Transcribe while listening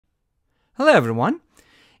Hello everyone.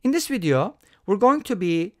 In this video, we're going to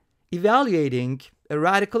be evaluating a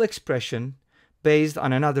radical expression based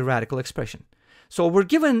on another radical expression. So we're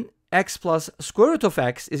given x plus square root of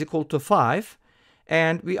x is equal to 5,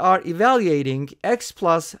 and we are evaluating x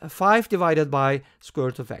plus 5 divided by square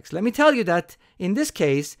root of x. Let me tell you that in this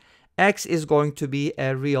case, x is going to be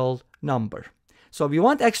a real number. So we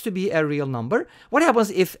want x to be a real number. What happens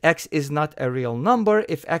if x is not a real number?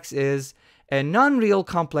 If x is a non-real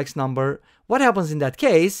complex number, what happens in that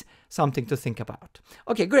case? Something to think about.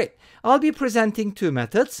 Okay, great. I'll be presenting two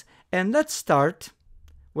methods, and let's start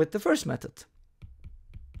with the first method,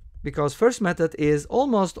 because first method is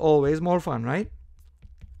almost always more fun, right?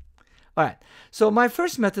 All right, so my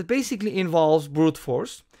first method basically involves brute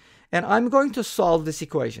force, and I'm going to solve this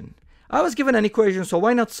equation. I was given an equation, so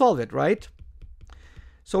why not solve it, right?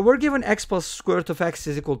 So we're given x plus square root of x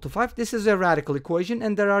is equal to 5. This is a radical equation,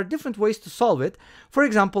 and there are different ways to solve it. For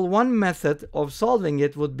example, one method of solving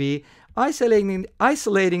it would be isolating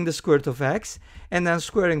the square root of x and then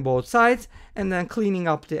squaring both sides and then cleaning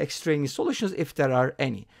up the extraneous solutions if there are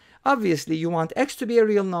any. Obviously, you want x to be a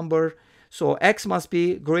real number, so x must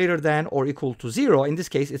be greater than or equal to 0. In this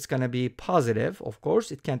case, it's going to be positive, of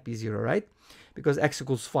course. It can't be 0, right? Because x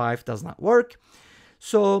equals 5 does not work.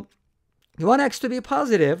 So you want x to be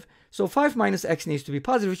positive, so 5 minus x needs to be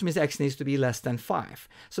positive, which means x needs to be less than 5.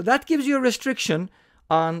 So that gives you a restriction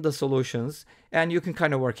on the solutions, and you can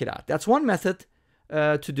kind of work it out. That's one method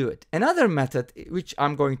to do it. Another method, which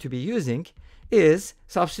I'm going to be using, is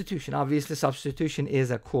substitution. Obviously, substitution is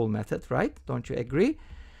a cool method, right? Don't you agree?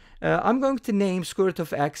 I'm going to name square root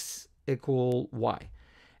of x equal y.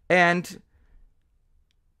 And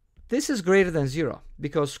this is greater than 0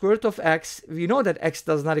 because square root of x, we know that x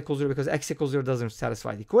does not equal 0 because x equals 0 doesn't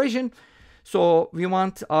satisfy the equation. So we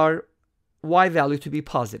want our y value to be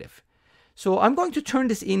positive. So I'm going to turn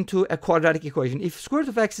this into a quadratic equation. If square root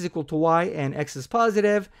of x is equal to y and x is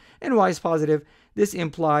positive and y is positive, this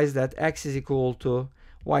implies that x is equal to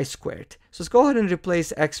y squared. So let's go ahead and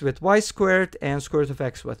replace x with y squared and square root of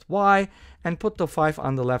x with y and put the 5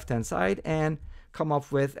 on the left hand side and come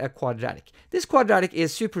up with a quadratic. This quadratic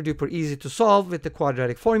is super duper easy to solve with the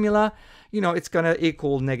quadratic formula. You know, it's going to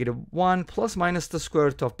equal -1 plus minus the square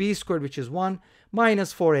root of b squared, which is 1,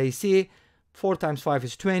 minus 4ac. 4 times 5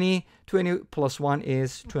 is 20. 20 plus 1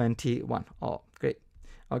 is 21. Oh, great.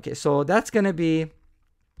 Okay, so that's going to be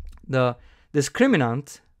the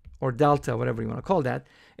discriminant, or delta, whatever you want to call that,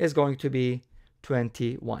 is going to be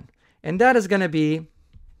 21. And that is going to be,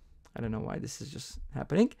 I don't know why this is just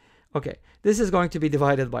happening. Okay, this is going to be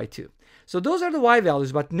divided by 2. So those are the y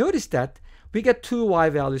values, but notice that we get two y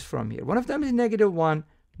values from here. One of them is -1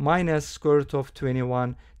 minus square root of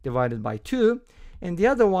 21 divided by 2, and the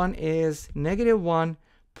other one is -1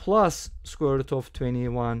 plus square root of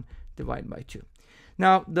 21 divided by 2.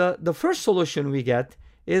 Now, the first solution we get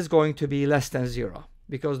is going to be less than 0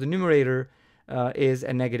 because the numerator is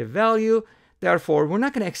a negative value. Therefore, we're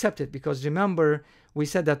not going to accept it because remember, we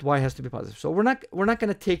said that y has to be positive. So we're not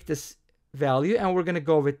going to take this value and we're going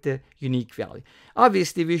to go with the unique value.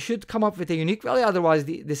 Obviously, we should come up with a unique value. Otherwise,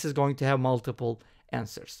 this is going to have multiple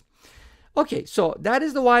answers. Okay, so that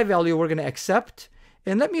is the y value we're going to accept.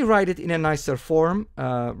 And let me write it in a nicer form,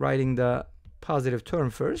 writing the positive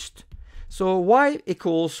term first. So y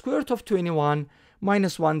equals square root of 21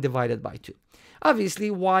 minus 1 divided by 2. Obviously,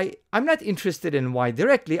 y, I'm not interested in y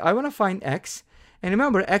directly. I want to find x. And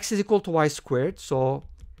remember, x is equal to y squared. So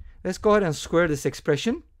let's go ahead and square this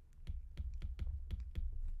expression.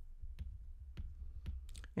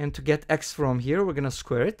 And to get x from here, we're going to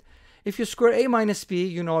square it. If you square a minus b,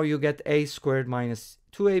 you know you get a squared minus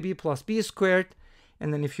 2ab plus b squared.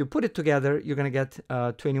 And then if you put it together, you're going to get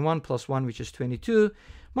 21 plus 1, which is 22,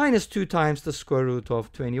 minus 2 times the square root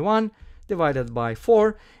of 21 divided by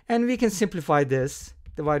 4. And we can simplify this,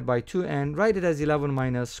 divide by 2, and write it as 11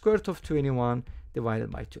 minus square root of 21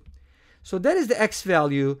 divided by 2. So that is the x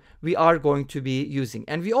value we are going to be using.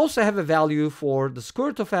 And we also have a value for the square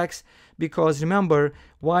root of x because remember,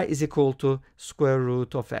 y is equal to square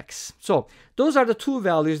root of x. So those are the two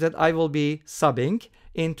values that I will be subbing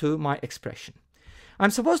into my expression.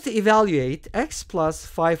 I'm supposed to evaluate x plus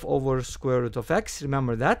 5 over square root of x.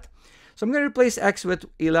 Remember that. So I'm going to replace x with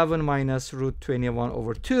 11 minus root 21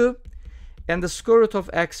 over 2 and the square root of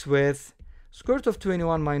x with square root of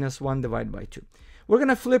 21 minus 1 divided by 2. We're going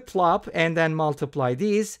to flip-flop and then multiply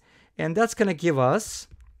these, and that's going to give us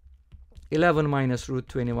 11 minus root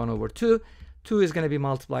 21 over 2. 2 is going to be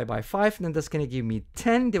multiplied by 5, and then that's going to give me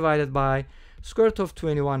 10 divided by square root of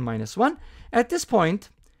 21 minus 1. At this point,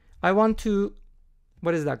 I want to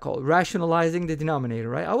what is that called? Rationalizing the denominator,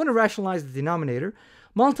 right? I want to rationalize the denominator.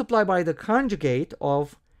 multiply by the conjugate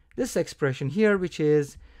of this expression here, which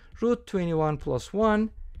is root 21 plus 1,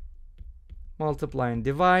 multiply and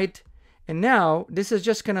divide. And now this is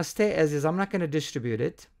just going to stay as is. I'm not going to distribute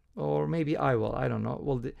it, or maybe I will. I don't know.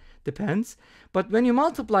 Well, depends. But when you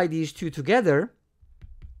multiply these two together,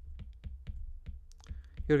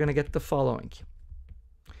 you're going to get the following.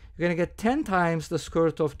 You're going to get 10 times the square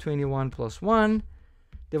root of 21 plus 1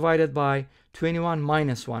 divided by 21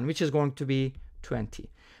 minus 1, which is going to be 20.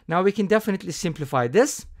 Now we can definitely simplify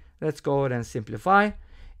this. Let's go ahead and simplify.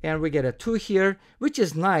 And we get a 2 here, which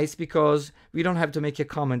is nice because we don't have to make a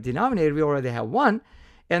common denominator. We already have 1.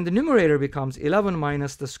 And the numerator becomes 11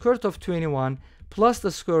 minus the square root of 21 plus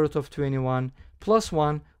the square root of 21 plus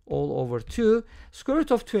 1 all over 2. Square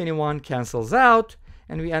root of 21 cancels out,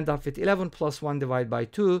 and we end up with 11 plus 1 divided by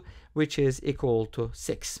 2, which is equal to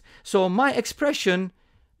 6. So my expression,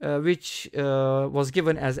 which was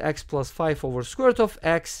given as x plus 5 over square root of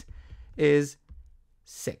x, is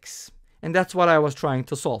 6. And that's what I was trying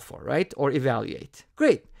to solve for, right? Or evaluate.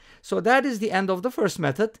 Great. So that is the end of the first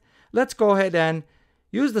method. Let's go ahead and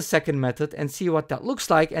use the second method and see what that looks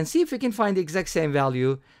like, and see if we can find the exact same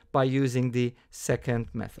value by using the second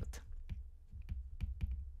method.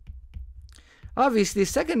 Obviously,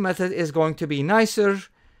 second method is going to be nicer,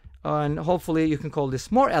 and hopefully you can call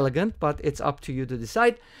this more elegant, but it's up to you to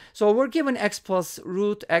decide. So we're given x plus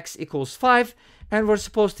root x equals 5, and we're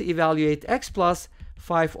supposed to evaluate x plus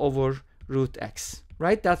 5 over root x,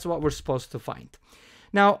 right? That's what we're supposed to find.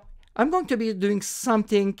 Now, I'm going to be doing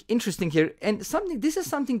something interesting here, and this is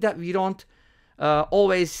something that we don't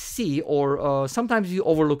always see, or sometimes you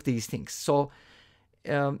overlook these things. So,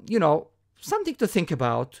 you know, something to think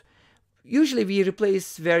about. Usually we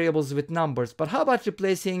replace variables with numbers, but how about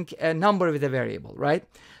replacing a number with a variable, right?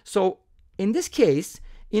 So in this case,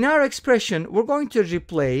 in our expression, we're going to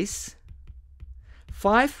replace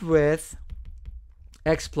 5 with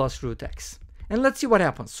x plus root x. And let's see what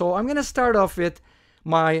happens. So I'm going to start off with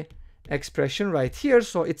my expression right here.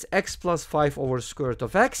 So it's x plus 5 over square root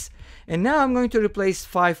of x. And now I'm going to replace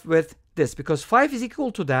 5 with this, because 5 is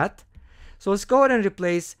equal to that. So let's go ahead and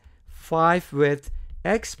replace 5 with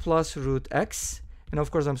x plus root x. And of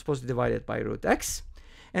course, I'm supposed to divide it by root x.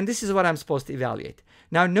 And this is what I'm supposed to evaluate.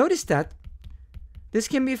 Now notice that this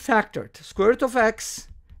can be factored. Square root of x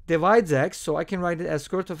divides x. So I can write it as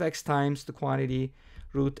square root of x times the quantity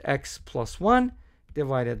root x plus 1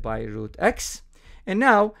 divided by root x. And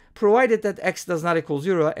now, provided that x does not equal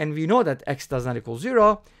 0, and we know that x does not equal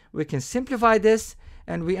 0, we can simplify this,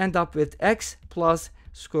 and we end up with x plus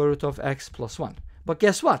square root of x plus 1. But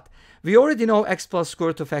guess what? We already know x plus square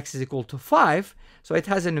root of x is equal to 5, so it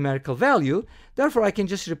has a numerical value. Therefore, I can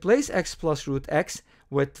just replace x plus root x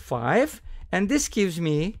with 5, and this gives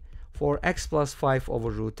me, for x plus 5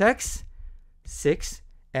 over root x, 6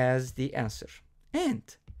 as the answer. And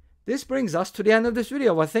this brings us to the end of this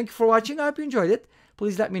video. Well, thank you for watching. I hope you enjoyed it.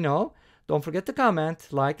 Please let me know. Don't forget to comment,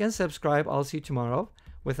 like, and subscribe. I'll see you tomorrow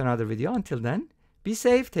with another video. Until then, be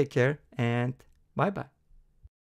safe, take care, and bye-bye.